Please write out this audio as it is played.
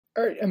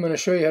All right, I'm going to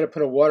show you how to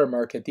put a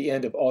watermark at the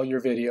end of all your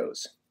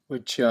videos,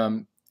 which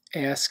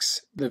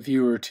asks the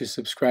viewer to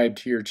subscribe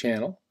to your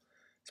channel.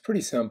 It's pretty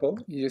simple.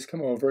 You just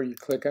come over, you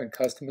click on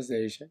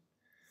customization.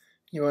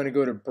 You want to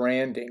go to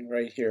branding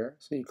right here.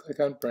 So you click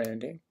on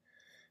branding.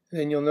 And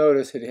then you'll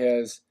notice it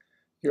has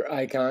your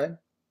icon,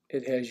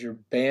 it has your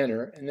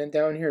banner, and then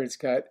down here it's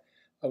got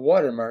a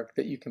watermark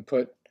that you can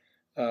put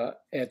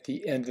at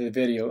the end of the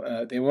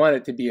video. They want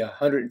it to be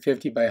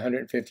 150 by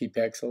 150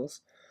 pixels.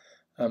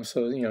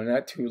 So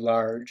not too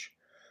large,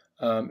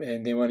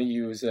 and they want to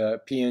use a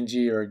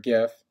PNG or a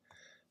GIF,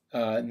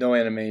 no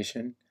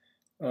animation,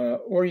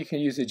 or you can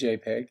use a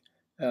JPEG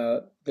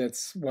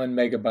that's 1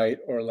 megabyte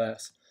or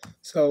less.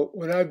 So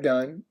what I've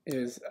done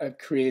is I've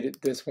created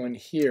this one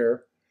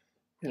here,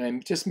 and I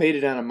just made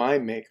it on a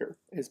mind maker.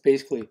 It's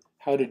basically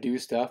how to do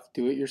stuff,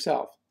 do it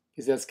yourself,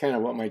 because that's kind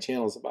of what my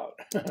channel is about.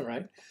 All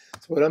right.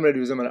 So what I'm going to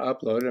do is I'm going to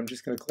upload it. I'm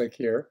just going to click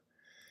here,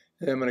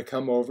 and I'm going to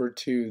come over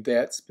to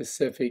that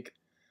specific,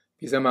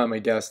 because I'm on my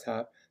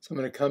desktop. So I'm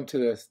going to come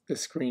to the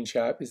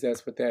screenshot, because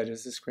that's what that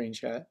is, the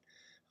screenshot.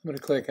 I'm going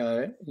to click on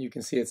it. You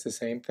can see it's the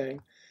same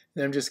thing.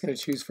 And I'm just going to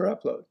choose for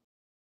upload.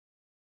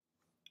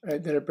 All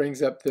right, then it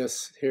brings up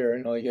this here,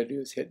 and all you got to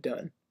do is hit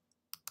done.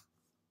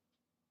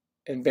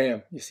 And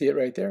bam, you see it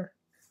right there.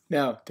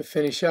 Now, to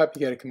finish up,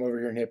 you got to come over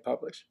here and hit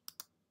publish.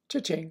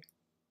 Cha-ching.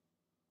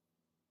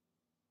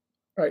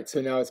 All right,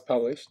 so now it's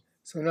published.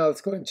 So now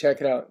let's go ahead and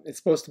check it out. It's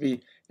supposed to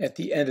be at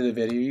the end of the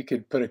video. You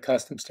could put a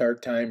custom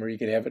start time, or you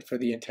could have it for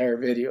the entire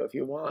video if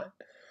you want.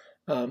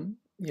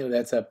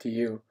 That's up to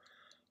you.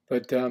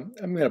 But I'm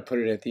going to put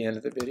it at the end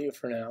of the video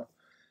for now.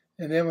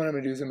 And then what I'm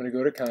going to do is I'm going to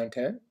go to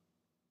content.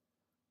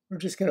 We're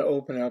just going to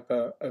open up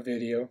a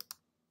video,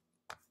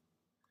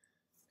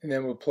 and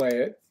then we'll play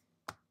it.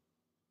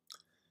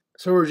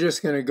 So we're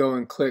just going to go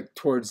and click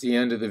towards the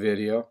end of the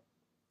video.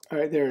 All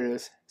right, there it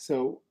is.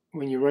 So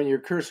when you run your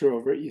cursor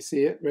over it, you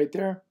see it right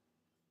there.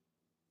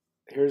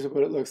 Here's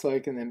what it looks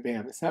like, and then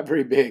bam, it's not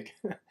very big.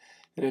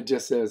 And it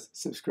just says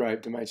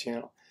subscribe to my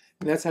channel.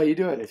 And that's how you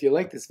do it. If you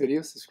like this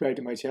video, subscribe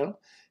to my channel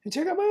and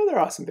check out my other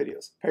awesome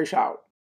videos. Peace out.